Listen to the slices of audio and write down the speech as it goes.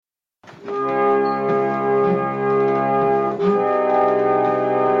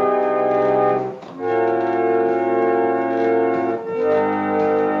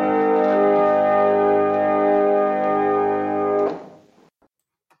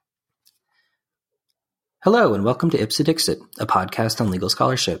Hello, and welcome to Ipse Dixit, a podcast on legal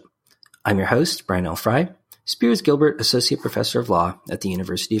scholarship. I'm your host, Brian L. Fry, Spears Gilbert Associate Professor of Law at the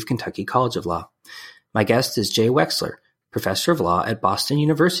University of Kentucky College of Law. My guest is Jay Wexler, Professor of Law at Boston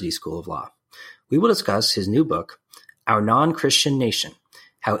University School of Law. We will discuss his new book, Our Non-Christian Nation: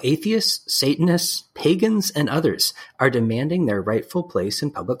 How Atheists, Satanists, Pagans, and Others Are Demanding Their Rightful Place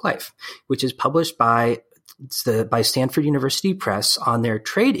in Public Life, which is published by Stanford University Press on their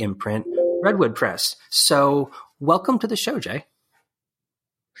trade imprint, Redwood Press. So welcome to the show, Jay.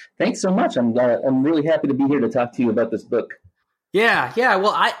 Thanks so much. I'm really happy to be here to talk to you about this book. Yeah.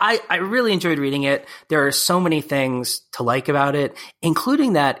 Well, I really enjoyed reading it. There are so many things to like about it,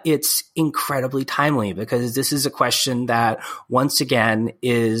 including that it's incredibly timely because this is a question that once again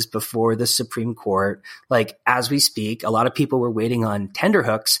is before the Supreme Court. Like as we speak, a lot of people were waiting on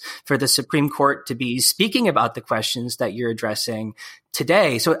tenterhooks for the Supreme Court to be speaking about the questions that you're addressing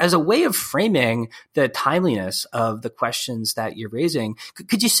today. So as a way of framing the timeliness of the questions that you're raising,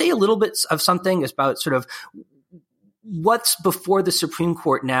 could you say a little bit of something about sort of what's before the Supreme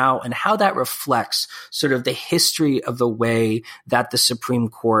Court now and how that reflects sort of the history of the way that the Supreme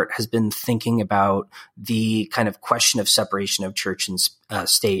Court has been thinking about the kind of question of separation of church and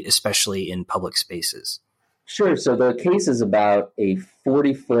state, especially in public spaces? Sure. So the case is about a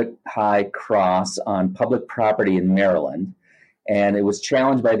 40-foot high cross on public property in Maryland, and it was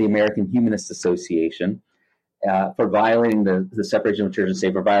challenged by the American Humanist Association for violating the separation of church and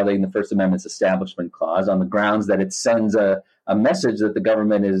state, for violating the First Amendment's Establishment Clause on the grounds that it sends a message that the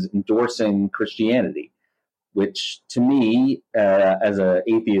government is endorsing Christianity, which to me, as an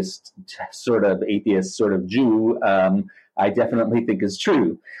atheist sort of Jew, I definitely think is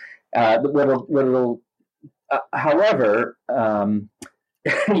true. However,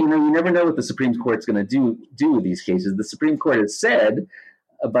 you never know what the Supreme Court's going to do with these cases. The Supreme Court has said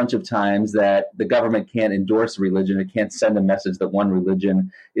a bunch of times that the government can't endorse religion. It can't send a message that one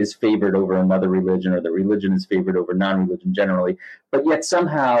religion is favored over another religion or that religion is favored over non-religion generally. But yet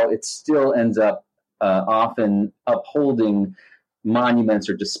somehow it still ends up often upholding monuments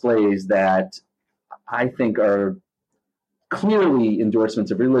or displays that I think are clearly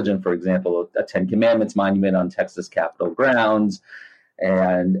endorsements of religion. For example, a Ten Commandments monument on Texas Capitol grounds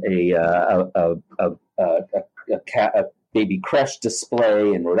and a baby creche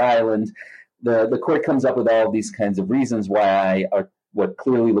display in Rhode Island. The court comes up with all of these kinds of reasons why what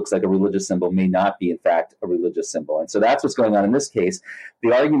clearly looks like a religious symbol may not be, in fact, a religious symbol. And so that's what's going on in this case.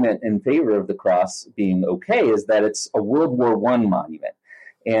 The argument in favor of the cross being okay is that it's a World War I monument.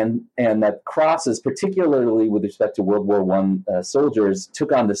 And that crosses, particularly with respect to World War I soldiers,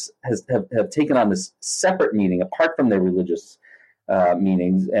 have taken on this separate meaning apart from their religious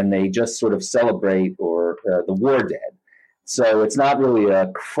meanings, and they just sort of celebrate the war dead. So it's not really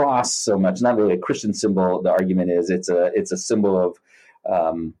a cross so much, not really a Christian symbol. The argument is it's a symbol of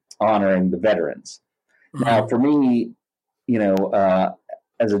honoring the veterans. Mm-hmm. Now, for me,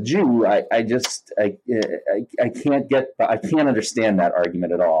 as a Jew, I can't understand that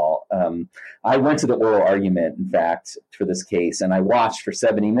argument at all. I went to the oral argument, in fact, for this case, and I watched for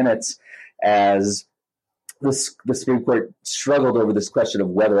 70 minutes as the Supreme Court struggled over this question of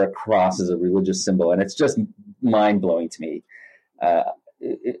whether a cross is a religious symbol, and it's just mind-blowing to me.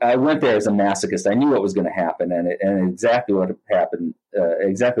 I went there as a masochist. I knew what was going to happen, and exactly what happened,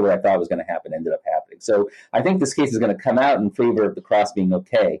 exactly what I thought was going to happen ended up happening. So I think this case is going to come out in favor of the cross being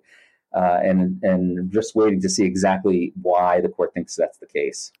okay, and just waiting to see exactly why the court thinks that's the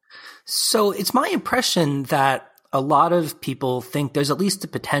case. So it's my impression that a lot of people think there's at least a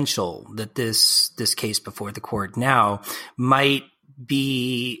potential that this case before the court now might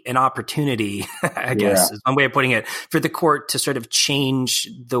be an opportunity, I guess is one way of putting it, for the court to sort of change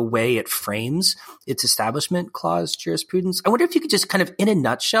the way it frames its Establishment Clause jurisprudence. I wonder if you could just kind of, in a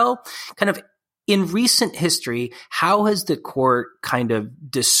nutshell, kind of in recent history, how has the court kind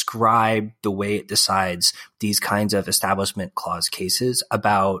of described the way it decides these kinds of Establishment Clause cases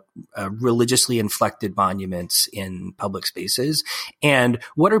about religiously inflected monuments in public spaces? And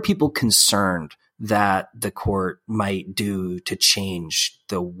what are people concerned that the court might do to change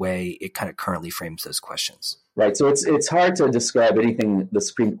the way it kind of currently frames those questions? Right. So it's hard to describe anything the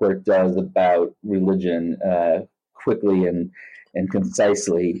Supreme Court does about religion quickly and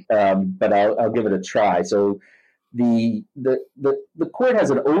concisely, but I'll give it a try. So the court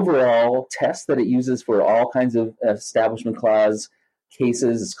has an overall test that it uses for all kinds of Establishment Clause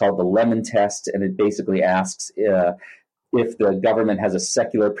cases. It's called the Lemon Test, and it basically asks if the government has a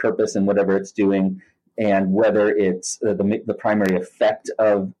secular purpose in whatever it's doing, and whether it's the primary effect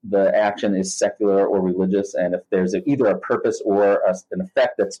of the action is secular or religious. And if there's either a purpose or an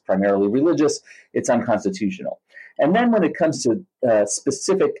effect that's primarily religious, it's unconstitutional. And then when it comes to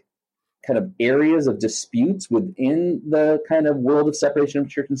specific kind of areas of disputes within the kind of world of separation of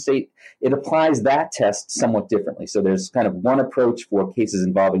church and state, it applies that test somewhat differently. So there's kind of one approach for cases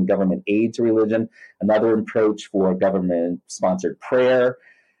involving government aid to religion, another approach for government-sponsored prayer.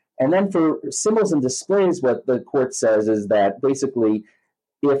 And then for symbols and displays, what the court says is that basically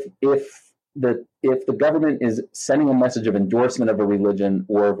if the government is sending a message of endorsement of a religion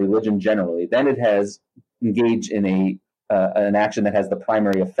or of religion generally, then it has engaged in an action that has the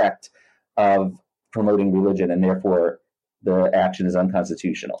primary effect of promoting religion, and therefore the action is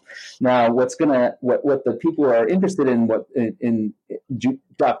unconstitutional. Now, what the people are interested in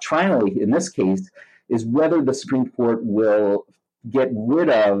doctrinally in this case is whether the Supreme Court will get rid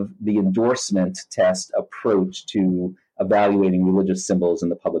of the endorsement test approach to evaluating religious symbols in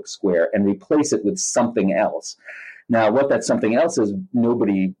the public square and replace it with something else. Now, what that something else is,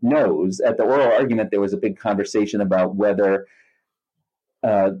 nobody knows. At the oral argument, there was a big conversation about whether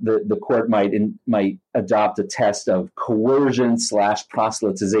the court might adopt a test of coercion /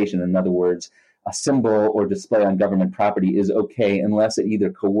 proselytization. In other words, a symbol or display on government property is okay unless it either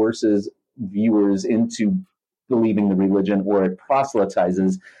coerces viewers into believing the religion or it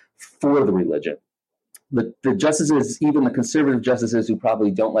proselytizes for the religion. The justices, even the conservative justices who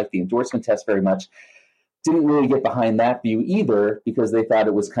probably don't like the endorsement test very much, didn't really get behind that view either, because they thought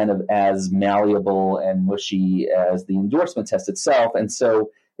it was kind of as malleable and mushy as the endorsement test itself. And so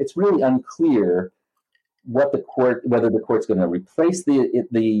it's really unclear whether the court's going to replace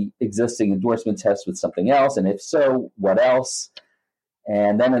the existing endorsement test with something else, and if so, what else,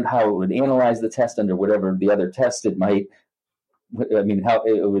 and then how it would analyze the test under whatever the other test it might. How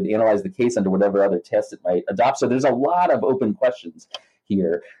it would analyze the case under whatever other test it might adopt. So there's a lot of open questions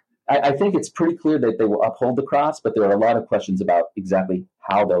here. I think it's pretty clear that they will uphold the cross, but there are a lot of questions about exactly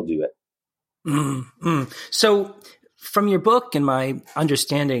how they'll do it. Mm-hmm. So from your book and my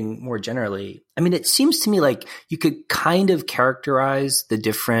understanding more generally, it seems to me like you could kind of characterize the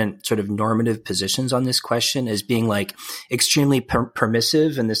different sort of normative positions on this question as being like extremely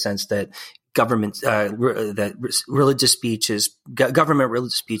permissive, in the sense that government religious speech is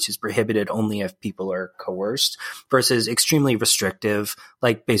prohibited only if people are coerced, versus extremely restrictive,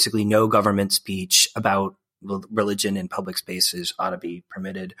 like basically no government speech about religion in public spaces ought to be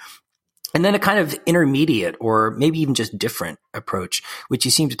permitted. And then a kind of intermediate, or maybe even just different approach, which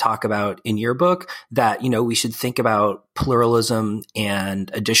you seem to talk about in your book, that, we should think about pluralism and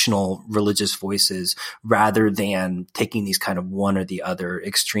additional religious voices rather than taking these kind of one or the other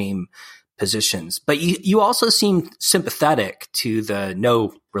extreme positions. But you also seem sympathetic to the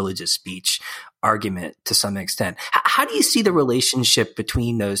no religious speech argument to some extent. How do you see the relationship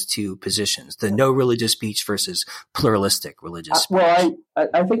between those two positions, the no religious speech versus pluralistic religious speech? Well,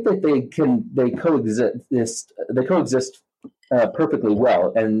 I think that they coexist perfectly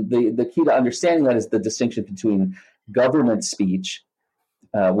well. And the key to understanding that is the distinction between government speech,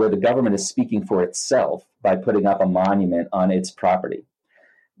 where the government is speaking for itself by putting up a monument on its property.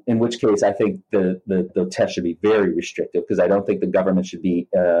 In which case, I think the test should be very restrictive, because I don't think the government should be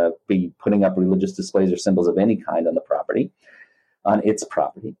putting up religious displays or symbols of any kind on its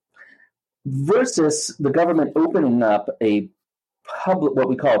property, versus the government opening up what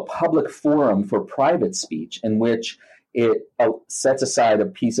we call a public forum for private speech, in which it sets aside a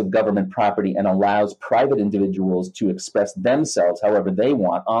piece of government property and allows private individuals to express themselves however they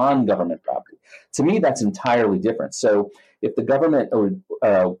want on government property. To me, that's entirely different. So if the government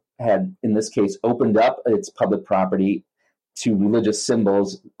had, in this case, opened up its public property to religious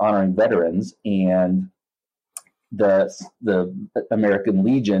symbols honoring veterans, and the American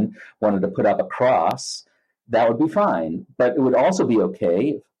Legion wanted to put up a cross, that would be fine. But it would also be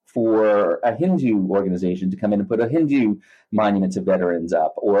okay for a Hindu organization to come in and put a Hindu monument to veterans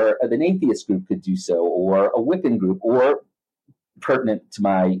up, or an atheist group could do so, or a Wiccan group, or pertinent to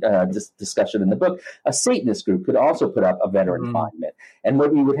my discussion in the book, a Satanist group could also put up a veteran monument. And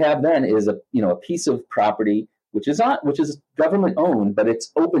what we would have then is a piece of property which is government owned, but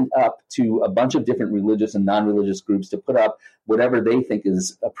it's opened up to a bunch of different religious and non-religious groups to put up whatever they think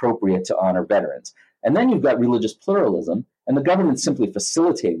is appropriate to honor veterans. And then you've got religious pluralism, and the government's simply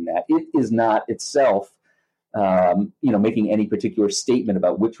facilitating that. It is not itself making any particular statement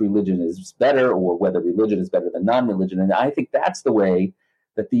about which religion is better or whether religion is better than non-religion. And I think that's the way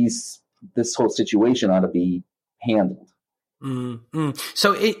that this whole situation ought to be handled. Mm-hmm.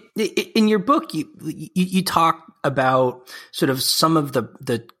 So in your book, you talk about sort of some of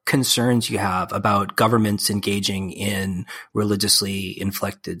the concerns you have about governments engaging in religiously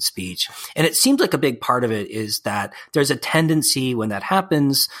inflected speech. And it seems like a big part of it is that there's a tendency when that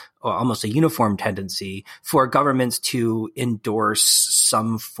happens, or almost a uniform tendency, for governments to endorse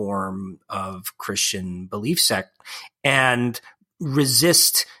some form of Christian belief sect and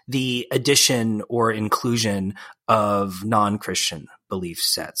resist the addition or inclusion of non-Christian belief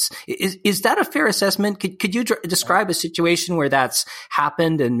sets. Is that a fair assessment? Could you describe a situation where that's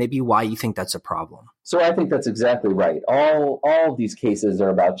happened and maybe why you think that's a problem? So I think that's exactly right. All of these cases are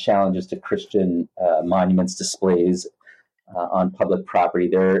about challenges to Christian monuments, displays on public property.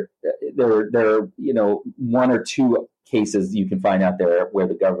 There are one or two cases you can find out there where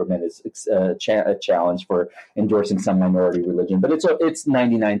the government is a challenge for endorsing some minority religion, but it's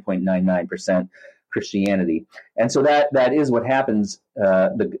 99.99% Christianity. And so that is what happens.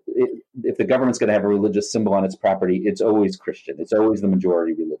 If the government's going to have a religious symbol on its property, it's always Christian. It's always the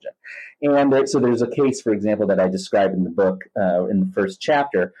majority religion. And so there's a case, for example, that I described in the book in the first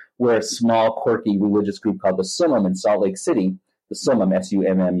chapter, where a small, quirky religious group called the Summum in Salt Lake City, the Summum,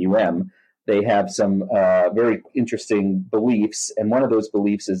 Summum, they have some very interesting beliefs. And one of those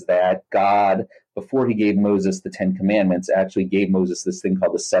beliefs is that God, before he gave Moses the 10 Commandments, actually gave Moses this thing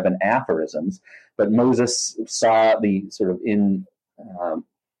called the 7 aphorisms. But Moses saw the sort of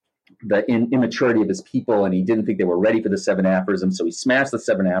the immaturity of his people, and he didn't think they were ready for the 7 aphorisms. So he smashed the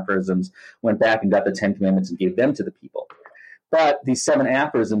 7 aphorisms, went back and got the 10 Commandments and gave them to the people. But these 7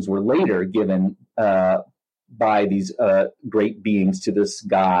 aphorisms were later given by these great beings to this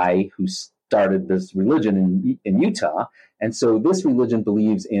guy who started this religion in Utah. And so this religion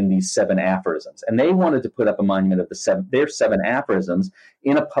believes in these 7 aphorisms. And they wanted to put up a monument of their 7 aphorisms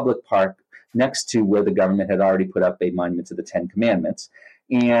in a public park next to where the government had already put up a monument to the 10 Commandments.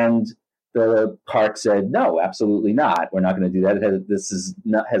 And the park said, no, absolutely not. We're not going to do that. This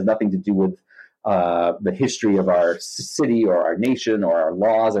has nothing to do with the history of our city or our nation or our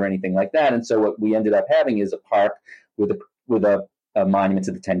laws or anything like that. And so what we ended up having is a park with a monument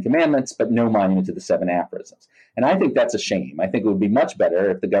to the 10 Commandments, but no monument to the 7 aphorisms. And I think that's a shame. I think it would be much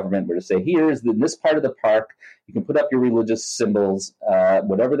better if the government were to say, here's in this part of the park, you can put up your religious symbols,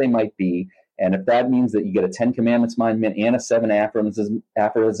 whatever they might be. And if that means that you get a 10 Commandments monument and a 7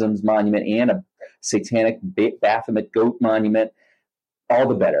 aphorisms monument and a satanic Baphomet goat monument, all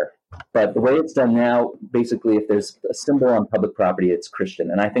the better. But the way it's done now, basically, if there's a symbol on public property, it's Christian.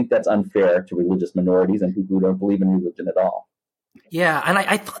 And I think that's unfair to religious minorities and people who don't believe in religion at all. Yeah, and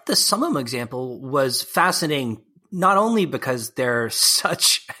I thought the Summum example was fascinating, not only because they're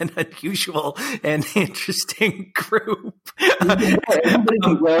such an unusual and interesting group. Everybody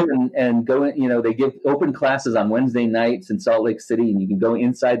can go and go in, they give open classes on Wednesday nights in Salt Lake City, and you can go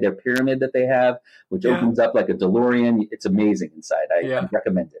inside their pyramid that they have, which opens up like a DeLorean. It's amazing inside. I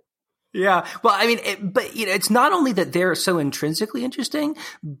recommend it. Yeah. Well, I mean, it's not only that they're so intrinsically interesting,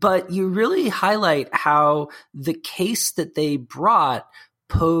 but you really highlight how the case that they brought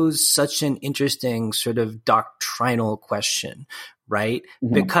posed such an interesting sort of doctrinal question, right?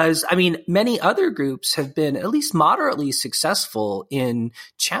 Mm-hmm. Because, I mean, many other groups have been at least moderately successful in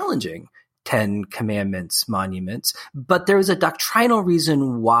challenging 10 Commandments monuments, but there was a doctrinal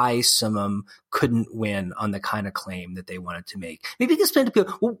reason why Summum couldn't win on the kind of claim that they wanted to make. Maybe you can explain to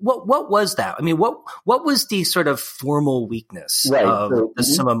people, what was that? I mean, what was the sort of formal weakness of the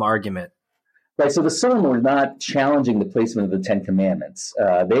Summum argument? Right, so the Summum were not challenging the placement of the 10 Commandments.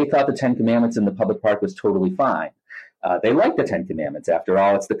 They thought the 10 Commandments in the public park was totally fine. They liked the 10 Commandments. After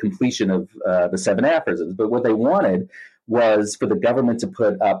all, it's the completion of the 7 aphorisms. But what they wanted was for the government to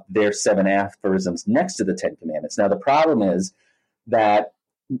put up their 7 aphorisms next to the 10 Commandments. Now, the problem is that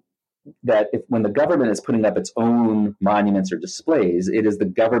when the government is putting up its own monuments or displays, it is the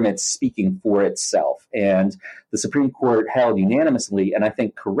government speaking for itself. And the Supreme Court held unanimously, and I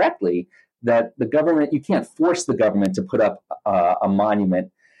think correctly, that the government, you can't force the government to put up a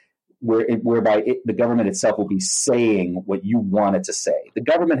monument whereby the government itself will be saying what you want it to say. The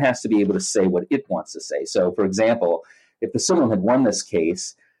government has to be able to say what it wants to say. So, for example, if the Summum had won this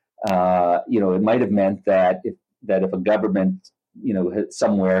case, it might have meant that if a government,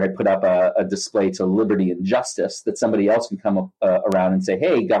 somewhere had put up a display to liberty and justice, that somebody else can come around and say,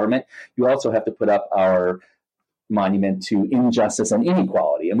 hey, government, you also have to put up our monument to injustice and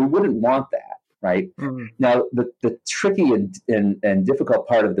inequality. And we wouldn't want that, right? Mm-hmm. Now, the tricky and difficult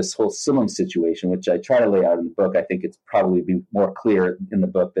part of this whole Summum situation, which I try to lay out in the book, I think it's probably be more clear in the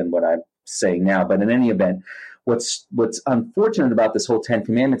book than what I'm saying now. But in any event, what's unfortunate about this whole 10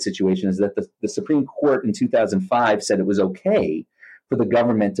 Commandments situation is that the Supreme Court in 2005 said it was okay for the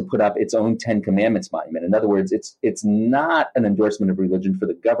government to put up its own Ten Commandments monument. In other words, it's not an endorsement of religion for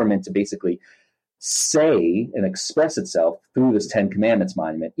the government to basically say and express itself through this Ten Commandments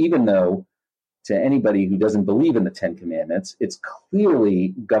monument, even though to anybody who doesn't believe in the Ten Commandments, it's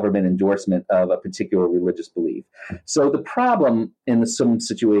clearly government endorsement of a particular religious belief. So the problem in the Sullum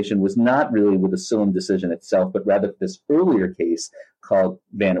situation was not really with the Sullum decision itself, but rather this earlier case called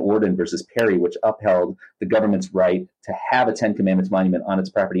Van Orden versus Perry, which upheld the government's right to have a Ten Commandments monument on its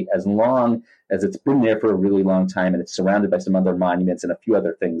property as long as it's been there for a really long time and it's surrounded by some other monuments and a few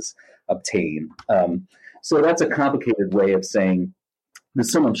other things obtained. So that's a complicated way of saying the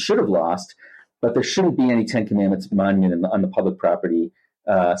Sullum should have lost, but there shouldn't be any Ten Commandments monument on the public property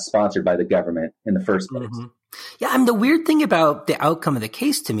sponsored by the government in the first place. Mm-hmm. Yeah, the weird thing about the outcome of the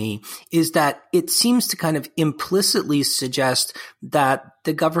case to me is that it seems to kind of implicitly suggest that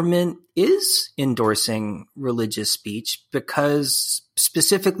the government is endorsing religious speech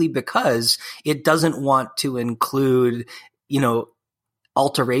specifically because it doesn't want to include,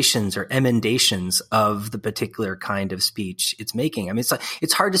 alterations or emendations of the particular kind of speech it's making.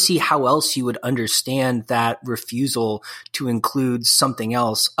 It's hard to see how else you would understand that refusal to include something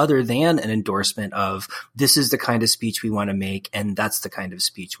else other than an endorsement of this is the kind of speech we want to make and that's the kind of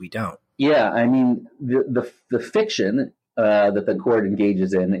speech we don't. Yeah, the fiction that the court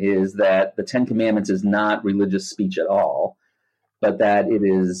engages in is that the Ten Commandments is not religious speech at all, but that it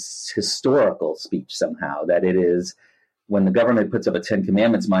is historical speech somehow, that it is when the government puts up a Ten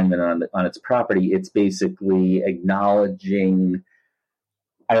Commandments monument on its property, it's basically acknowledging.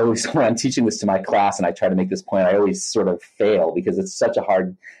 When I'm teaching this to my class and I try to make this point, I always sort of fail because it's such a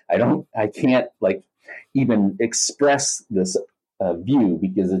hard. I can't even express this view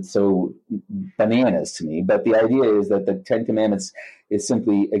because it's so bananas to me. But the idea is that the Ten Commandments is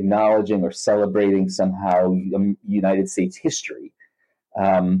simply acknowledging or celebrating somehow United States history,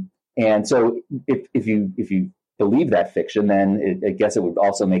 and so if you believe that fiction, then I guess it would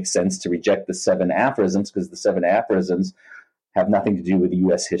also make sense to reject the 7 aphorisms, because the 7 aphorisms have nothing to do with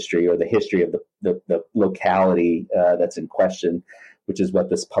U.S. history or the history of the locality that's in question, which is what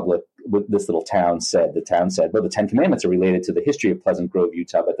this little town said. The town said, well, the Ten Commandments are related to the history of Pleasant Grove,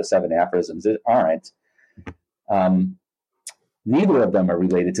 Utah, but the 7 aphorisms aren't. Neither of them are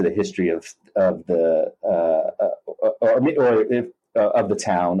related to the history of the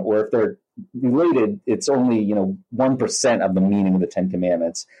town, or if they're related, it's only 1% of the meaning of the Ten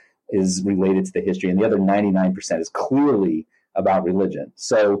Commandments is related to the history, and the other 99% is clearly about religion.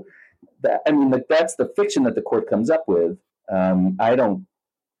 So, that's the fiction that the court comes up with. I don't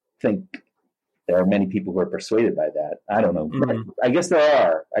think there are many people who are persuaded by that. I don't know. Mm-hmm. I guess there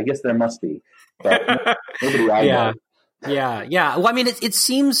are. I guess there must be. But nobody I know. Yeah. Well, it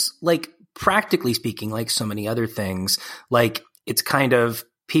seems like, practically speaking, like so many other things, like it's kind of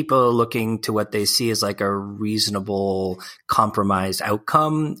people looking to what they see as like a reasonable compromise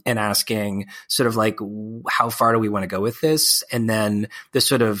outcome and asking sort of like, how far do we want to go with this? And then the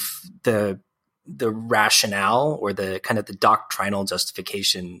sort of the rationale or the kind of the doctrinal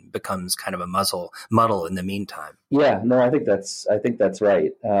justification becomes kind of a muddle in the meantime. Yeah, no, I think that's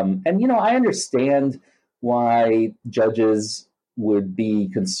right. And I understand why judges would be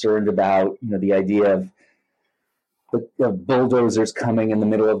concerned about, the idea of the bulldozers coming in the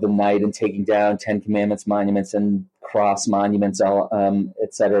middle of the night and taking down Ten Commandments monuments and cross monuments,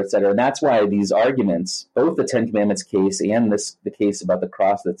 et cetera, et cetera. And that's why these arguments, both the Ten Commandments case and the case about the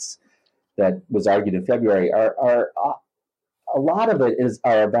cross that was argued in February, are a lot of it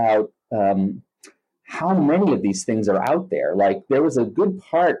are about how many of these things are out there. Like, there was a good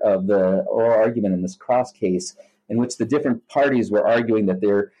part of the oral argument in this cross case in which the different parties were arguing that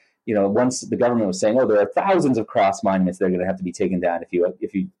they're, once the government was saying, there are thousands of cross monuments that are going to have to be taken down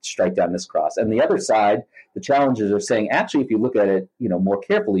if you strike down this cross. And the other side, the challengers are saying, actually, if you look at it, more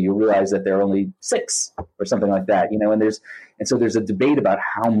carefully, you realize that there are only 6 or something like that. And so there's a debate about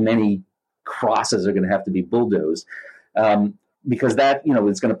how many crosses are going to have to be bulldozed, because that,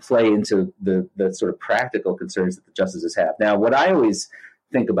 is going to play into the sort of practical concerns that the justices have. Now, what I always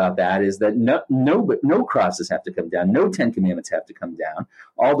think about that is that no crosses have to come down. No Ten Commandments have to come down.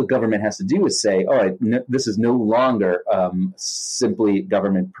 All the government has to do is say, all right, this is no longer simply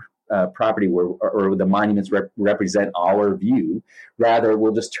government property or the monuments represent our view. Rather,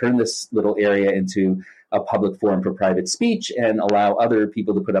 we'll just turn this little area into a public forum for private speech and allow other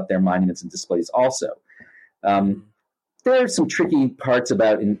people to put up their monuments and displays also. There are some tricky parts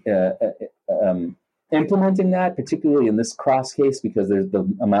about implementing that, particularly in this cross case, because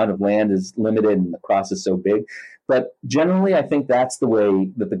the amount of land is limited and the cross is so big. But generally, I think that's the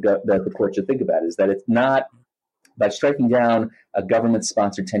way that the court should think about it, is that it's not by striking down a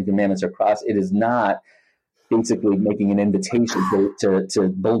government-sponsored 10 Commandments or cross, it is not basically making an invitation to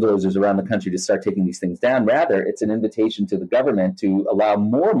bulldozers around the country to start taking these things down. Rather, it's an invitation to the government to allow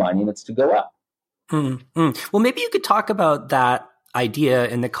more monuments to go up. Mm-hmm. Well, maybe you could talk about that idea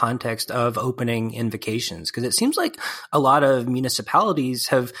in the context of opening invocations, because it seems like a lot of municipalities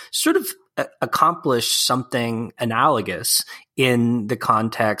have sort of accomplished something analogous in the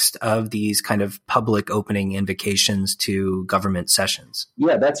context of these kind of public opening invocations to government sessions.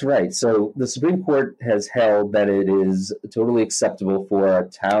 Yeah, that's right. So the Supreme Court has held that it is totally acceptable for a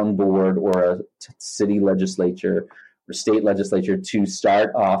town board or a city legislature or state legislature to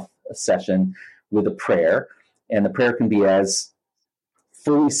start off a session with a prayer. And the prayer can be as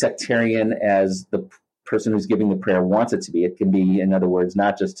fully sectarian as the person who's giving the prayer wants it to be. It can be, in other words,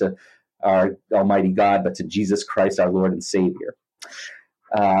 not just to our Almighty God, but to Jesus Christ, our Lord and Savior.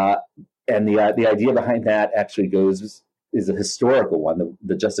 And the idea behind that actually is a historical one.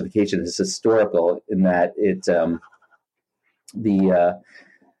 The justification is historical in that it the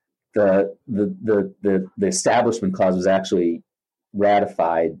Establishment Clause was actually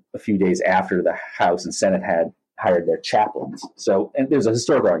ratified a few days after the House and Senate had hired their chaplains. So, and there's a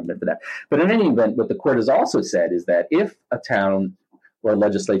historical argument for that. But in any event, what the court has also said is that if a town or a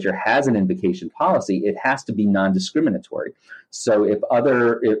legislature has an invocation policy, it has to be non-discriminatory. So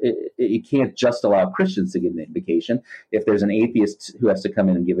it can't just allow Christians to give an invocation. If there's an atheist who has to come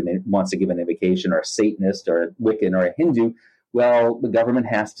in and wants to give an invocation, or a Satanist or a Wiccan or a Hindu, well, the government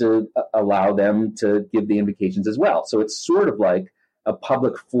has to allow them to give the invocations as well. So it's sort of like a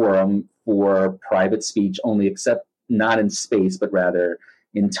public forum for private speech, only except not in space, but rather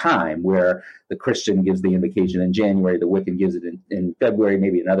in time, where the Christian gives the invocation in January, the Wiccan gives it in February,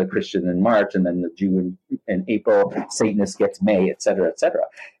 maybe another Christian in March, and then the Jew in April, Satanist gets May, et cetera, et cetera.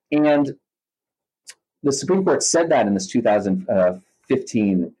 And the Supreme Court said that in this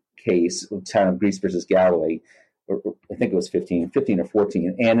 2015 case, Town of Greece versus Galloway, or I think it was 15 or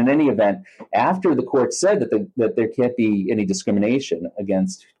 14. And in any event, after the court said that there can't be any discrimination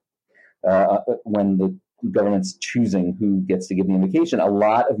against when the government's choosing who gets to give the invocation, a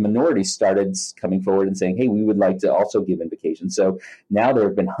lot of minorities started coming forward and saying, hey, we would like to also give invocations. So now there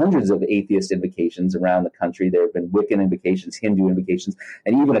have been hundreds of atheist invocations around the country. There have been Wiccan invocations, Hindu invocations,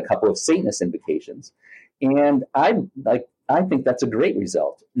 and even a couple of Satanist invocations. And I think that's a great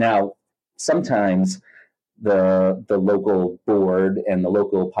result. Now, sometimes the local board and the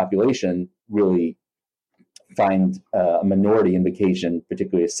local population really find a minority invocation,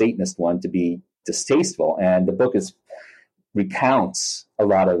 particularly a Satanist one, to be distasteful. And the book recounts a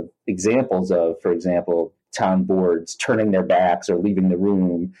lot of examples of, for example, town boards turning their backs or leaving the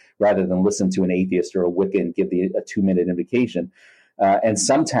room rather than listen to an atheist or a Wiccan give a 2-minute invocation. And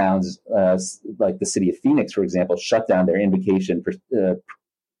some towns, like the city of Phoenix, for example, shut down their invocation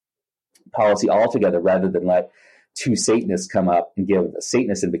policy altogether rather than let two Satanists come up and give a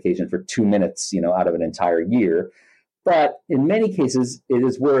Satanist invocation for 2 minutes, out of an entire year. But in many cases, it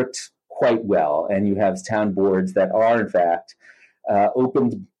has worked quite well. And you have town boards that are, in fact,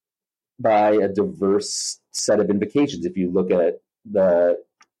 opened by a diverse set of invocations. If you look at the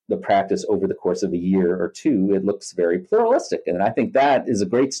practice over the course of a year or two, it looks very pluralistic. And I think that is a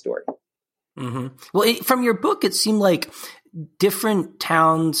great story. Mm-hmm. Well, from your book, it seemed like different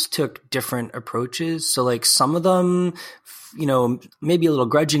towns took different approaches. So like some of them, maybe a little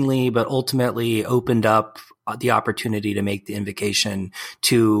grudgingly, but ultimately opened up the opportunity to make the invocation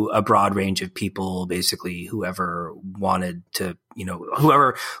to a broad range of people, basically whoever wanted to,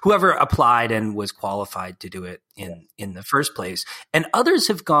 whoever applied and was qualified to do it in the first place. And others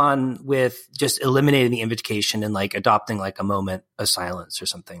have gone with just eliminating the invocation and like adopting like a moment of silence or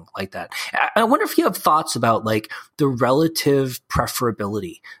something like that. I wonder if you have thoughts about like the relative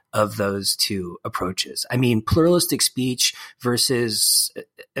preferability of those two approaches. I mean, pluralistic speech versus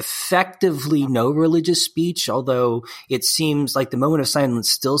effectively no religious speech, although it seems like the moment of silence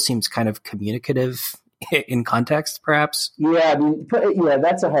still seems kind of communicative in context, perhaps? Yeah,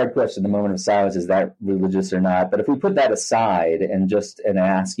 that's a hard question. The moment of silence, is that religious or not? But if we put that aside and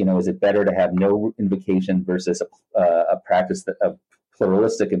ask, is it better to have no invocation versus a practice of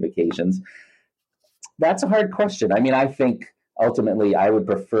pluralistic invocations? That's a hard question. I mean, I think ultimately I would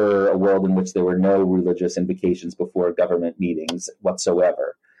prefer a world in which there were no religious invocations before government meetings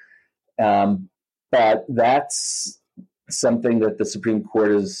whatsoever. But that's something that the Supreme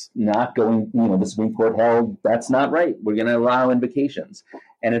Court is not going, the Supreme Court held that's not right. We're going to allow invocations.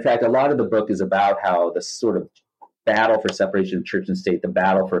 And in fact, a lot of the book is about how the sort of battle for separation of church and state, the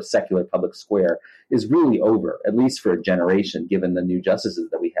battle for a secular public square, is really over, at least for a generation, given the new justices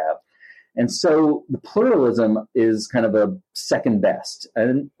that we have. And so the pluralism is kind of a second best.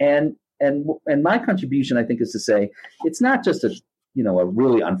 And my contribution, I think, is to say it's not just a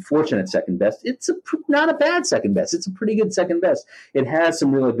really unfortunate second best. It's not a bad second best. It's a pretty good second best. It has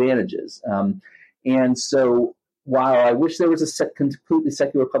some real advantages. And so while I wish there was a completely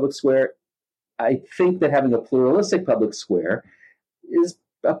secular public square, I think that having a pluralistic public square is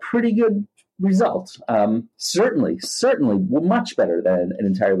a pretty good result. Certainly much better than an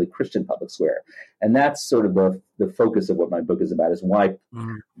entirely Christian public square. And that's sort of the focus of what my book is about, is why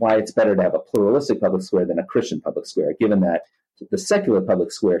it's better to have a pluralistic public square than a Christian public square, given that the secular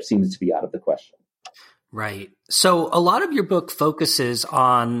public square seems to be out of the question. Right. So a lot of your book focuses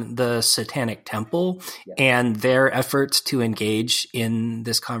on the Satanic Temple and their efforts to engage in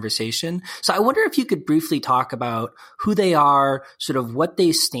this conversation. So I wonder if you could briefly talk about who they are, sort of what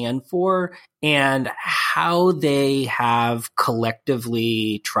they stand for, and how they have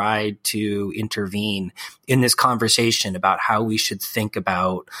collectively tried to intervene in this conversation about how we should think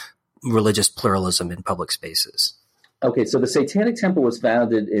about religious pluralism in public spaces. Okay, so the Satanic Temple was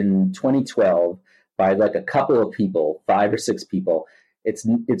founded in 2012 by like a couple of people, 5 or 6 people. It's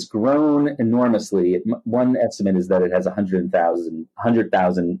grown enormously. One estimate is that it has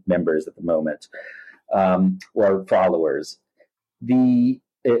 100,000 members at the moment, or followers. These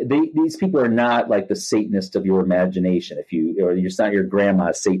people are not like the Satanist of your imagination. It's not your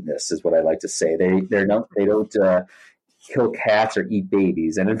grandma's Satanist, is what I like to say. They don't kill cats or eat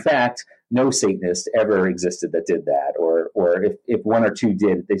babies, and in fact, no Satanist ever existed that did that, or if one or two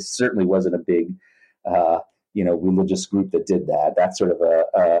did, they certainly wasn't a big religious group that did that. That's sort of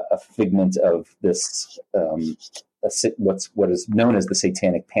a figment of this what is known as the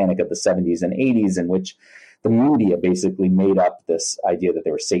Satanic Panic of the 70s and 80s, in which the media basically made up this idea that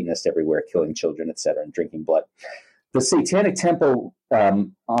there were Satanists everywhere, killing children, etc., and drinking blood. The Satanic Temple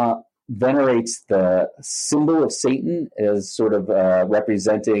venerates the symbol of Satan as sort of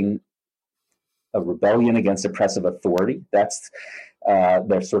representing a rebellion against oppressive authority. That's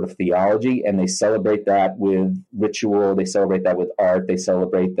their sort of theology, and they celebrate that with ritual. They celebrate that with art. They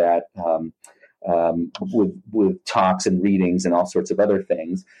celebrate that with talks and readings and all sorts of other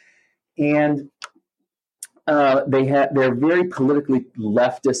things. And they're a very politically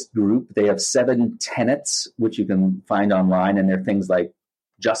leftist group. They have 7 tenets, which you can find online, and they're things like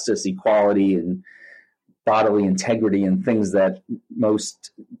justice, equality, and bodily integrity, and things that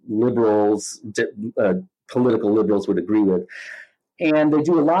most liberals, political liberals, would agree with. And they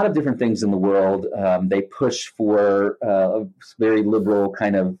do a lot of different things in the world. They push for very liberal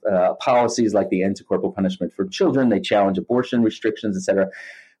kind of policies, like the end to corporal punishment for children. They challenge abortion restrictions, etc.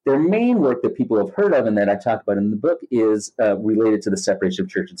 Their main work that people have heard of and that I talk about in the book is related to the separation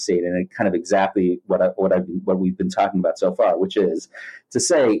of church and state, and kind of exactly what we've been talking about so far, which is to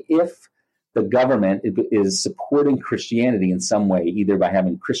say, if the government is supporting Christianity in some way, either by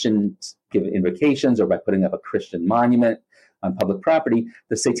having Christians give invocations or by putting up a Christian monument on public property,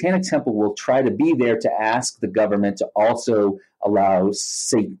 the Satanic Temple will try to be there to ask the government to also allow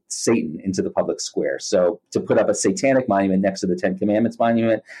Satan into the public square. So to put up a satanic monument next to the 10 Commandments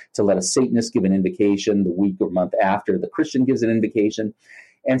monument, to let a Satanist give an invocation the week or month after the Christian gives an invocation.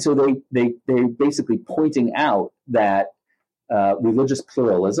 And so they're basically pointing out that religious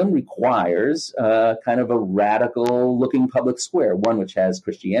pluralism requires kind of a radical-looking public square, one which has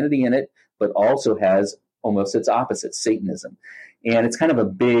Christianity in it, but also has almost its opposite, Satanism. And it's kind of a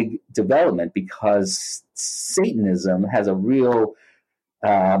big development because Satanism has a real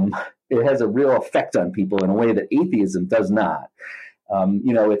effect on people in a way that atheism does not.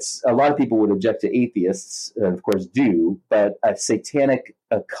 It's a lot of people would object to atheists, and of course do, but a satanic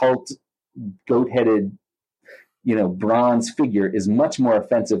occult, goat-headed, bronze figure is much more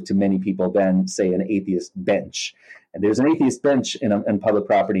offensive to many people than, say, an atheist bench. And there's an atheist bench in public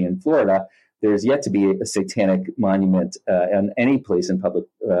property in Florida. There's yet to be a satanic monument on any place on public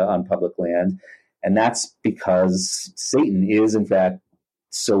land, and that's because Satan is, in fact,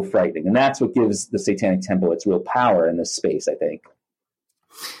 so frightening, and that's what gives the Satanic Temple its real power in this space, I think.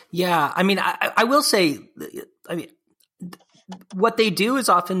 Yeah, I mean, I will say, what they do is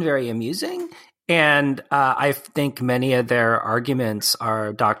often very amusing. And I think many of their arguments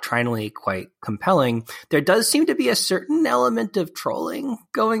are doctrinally quite compelling. There does seem to be a certain element of trolling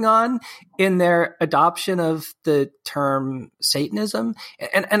going on in their adoption of the term Satanism.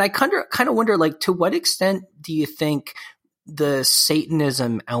 And I kind of wonder, like, to what extent do you think the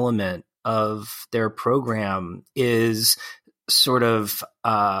Satanism element of their program is sort of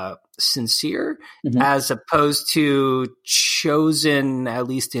sincere, as opposed to chosen, at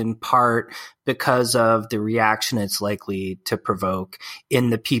least in part, because of the reaction it's likely to provoke in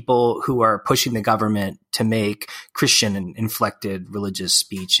the people who are pushing the government to make Christian inflected religious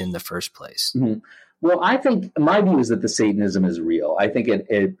speech in the first place. Well, I think my view is that the Satanism is real. I think it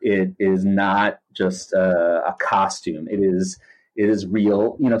is not just a costume. It is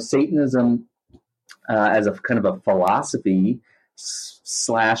real. Satanism as a kind of a philosophy /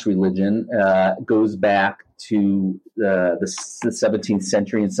 religion goes back to the 17th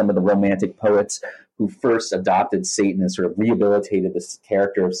century, and some of the Romantic poets who first adopted Satan and sort of rehabilitated this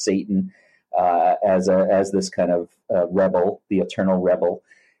character of Satan as this kind of rebel, the eternal rebel.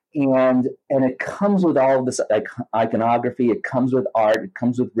 And it comes with all of this iconography. It comes with art. It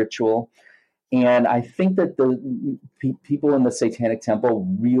comes with ritual. And I think that the people in the Satanic Temple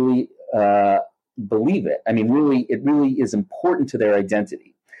really believe it. I mean, it really is important to their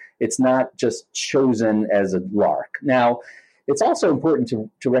identity. It's not just chosen as a lark. Now, it's also important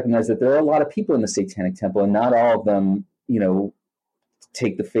to recognize that there are a lot of people in the Satanic Temple, and not all of them,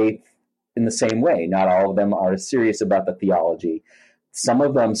 take the faith in the same way. Not all of them are serious about the theology. Some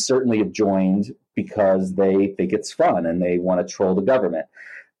of them certainly have joined because they think it's fun and they want to troll the government.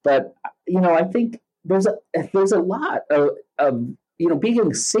 But, I think there's a lot of being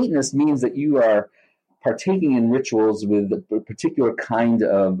a Satanist means that you are partaking in rituals with a particular kind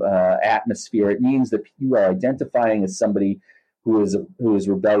of atmosphere. It means that you are identifying as somebody who is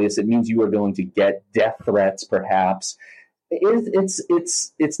rebellious. It means you are going to get death threats, perhaps.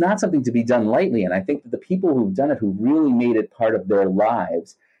 It's not something to be done lightly. And I think that the people who've done it, who really made it part of their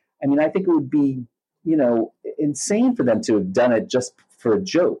lives, I think it would be, insane for them to have done it just for a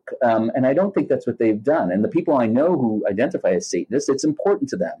joke. And I don't think that's what they've done. And the people I know who identify as Satanists, it's important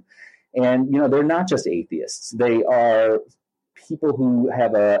to them. And, they're not just atheists. They are people who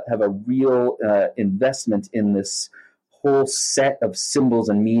have a real investment in this whole set of symbols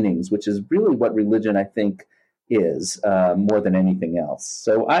and meanings, which is really what religion, I think, is more than anything else.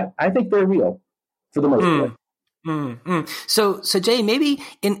 So I think they're real for the most part. So Jay, maybe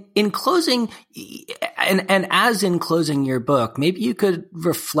in closing, and as in closing your book, maybe you could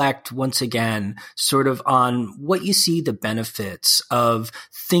reflect once again sort of on what you see the benefits of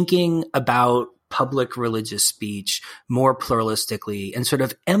thinking about public religious speech more pluralistically and sort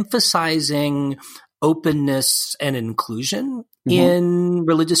of emphasizing openness and inclusion in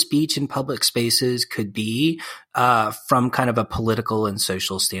religious speech in public spaces could be from kind of a political and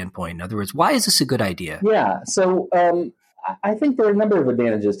social standpoint. In other words, why is this a good idea? Yeah. So I think there are a number of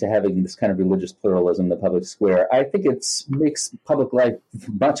advantages to having this kind of religious pluralism in the public square. I think it makes public life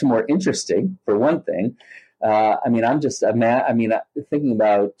much more interesting, for one thing. I'm thinking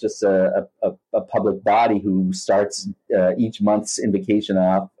about just a public body who starts each month's invocation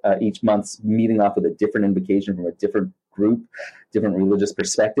off, each month's meeting off with a different invocation from a different group, different religious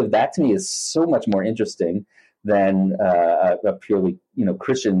perspective. That to me is so much more interesting than a purely,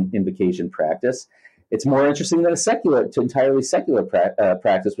 Christian invocation practice. It's more interesting than entirely secular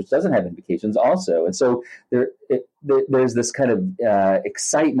practice, which doesn't have invocations also. And so there's this kind of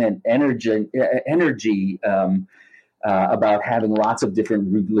excitement, energy about having lots of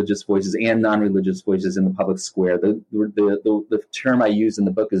different religious voices and non-religious voices in the public square. The term I use in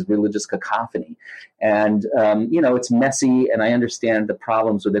the book is religious cacophony. And, it's messy, and I understand the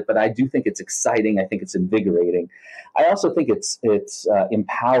problems with it, but I do think it's exciting. I think it's invigorating. I also think it's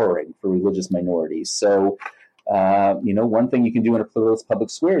empowering for religious minorities. So, one thing you can do in a pluralist public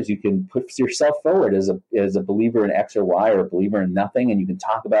square is you can put yourself forward as a believer in X or Y, or a believer in nothing, and you can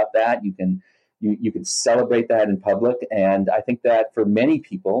talk about that. You can celebrate that in public. And I think that for many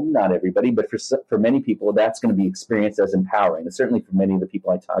people, not everybody, but for many people, that's going to be experienced as empowering, and certainly for many of the people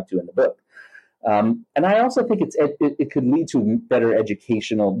I talked to in the book. And I also think it could lead to better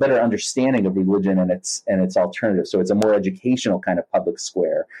understanding of religion and its alternatives. So it's a more educational kind of public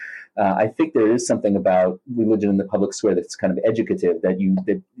square. I think there is something about religion in the public square that's kind of educative,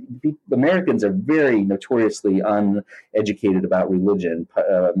 that Americans are very notoriously uneducated about religion,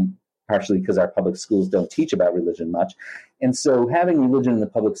 partially because our public schools don't teach about religion much. And so having religion in the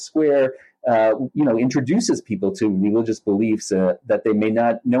public square, introduces people to religious beliefs that they may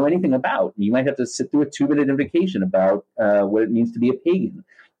not know anything about. You might have to sit through a 2-minute invocation about what it means to be a pagan.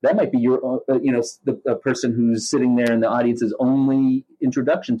 That might be the person who's sitting there in the audience's only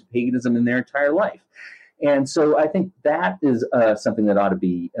introduction to paganism in their entire life. And so I think that is something that ought to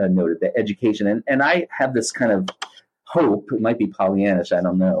be noted, the education. And I have this kind of hope, it might be Pollyannish, I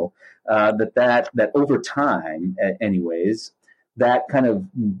don't know, that over time, anyways, that kind of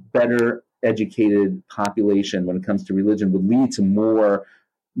better educated population when it comes to religion would lead to more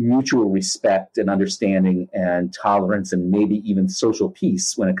mutual respect and understanding and tolerance and maybe even social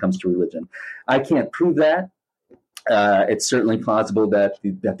peace when it comes to religion. I can't prove that. It's certainly plausible that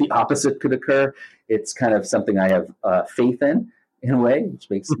the opposite could occur. It's kind of something I have faith in a way, which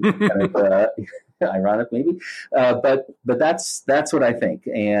makes it kind of ironic maybe. But that's what I think.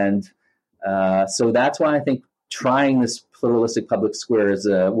 And so that's why I think trying this pluralistic public square is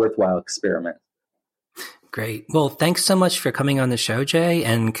a worthwhile experiment. Great. Well, thanks so much for coming on the show, Jay,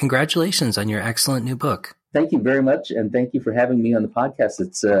 and congratulations on your excellent new book. Thank you very much, and thank you for having me on the podcast.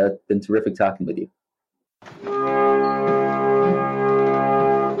 It's been terrific talking with you.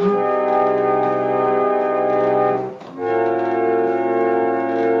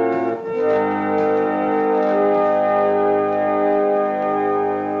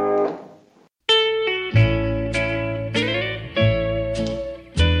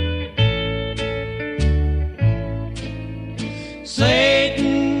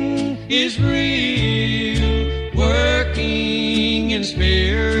 Satan is real, working in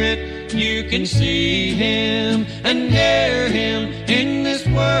spirit. You can see him and hear him in this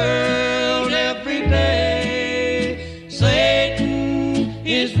world every day. Satan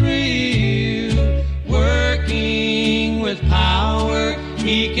is real, working with power.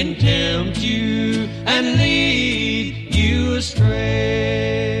 He can tempt you and lead you astray.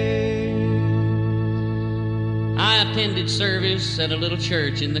 I attended service at a little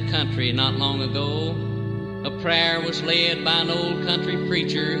church in the country not long ago. A prayer was led by an old country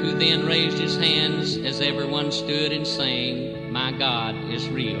preacher who then raised his hands as everyone stood and sang, "My God is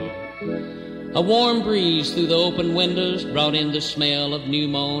real." A warm breeze through the open windows brought in the smell of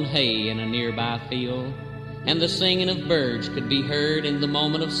new-mown hay in a nearby field, and the singing of birds could be heard in the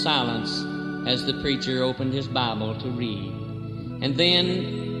moment of silence as the preacher opened his Bible to read. And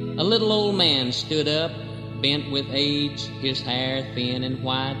then a little old man stood up, bent with age, his hair thin and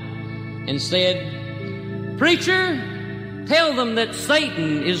white, and said, "Preacher, tell them that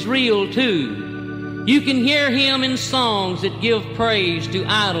Satan is real too. You can hear him in songs that give praise to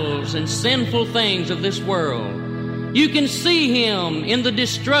idols and sinful things of this world. You can see him in the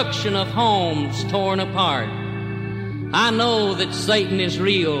destruction of homes torn apart. I know that Satan is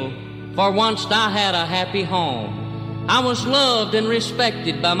real, for once I had a happy home. I was loved and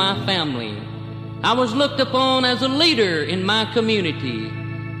respected by my family. I was looked upon as a leader in my community,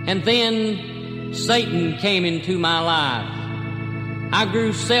 and then Satan came into my life. I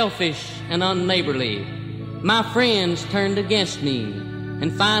grew selfish and unneighborly. My friends turned against me,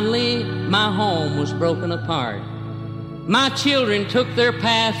 and finally my home was broken apart. My children took their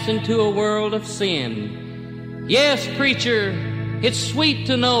paths into a world of sin. Yes, preacher, it's sweet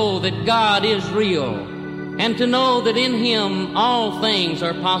to know that God is real, and to know that in him all things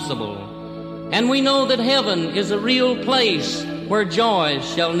are possible. And we know that heaven is a real place where joys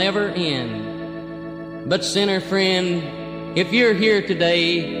shall never end. But sinner friend, if you're here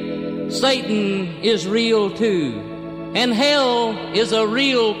today, Satan is real too, and hell is a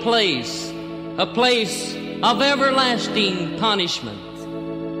real place, a place of everlasting punishment.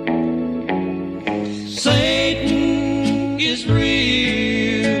 Satan is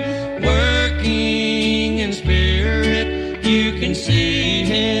real, working in spirit. You can see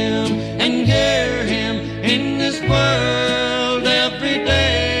him and hear him in this world every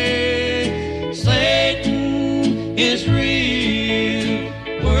day. Satan is real,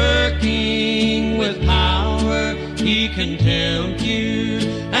 working with power. He can tempt you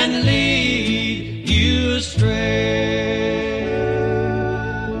and lead you astray.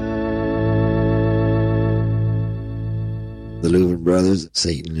 The Louvin Brothers,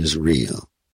 Satan is Real.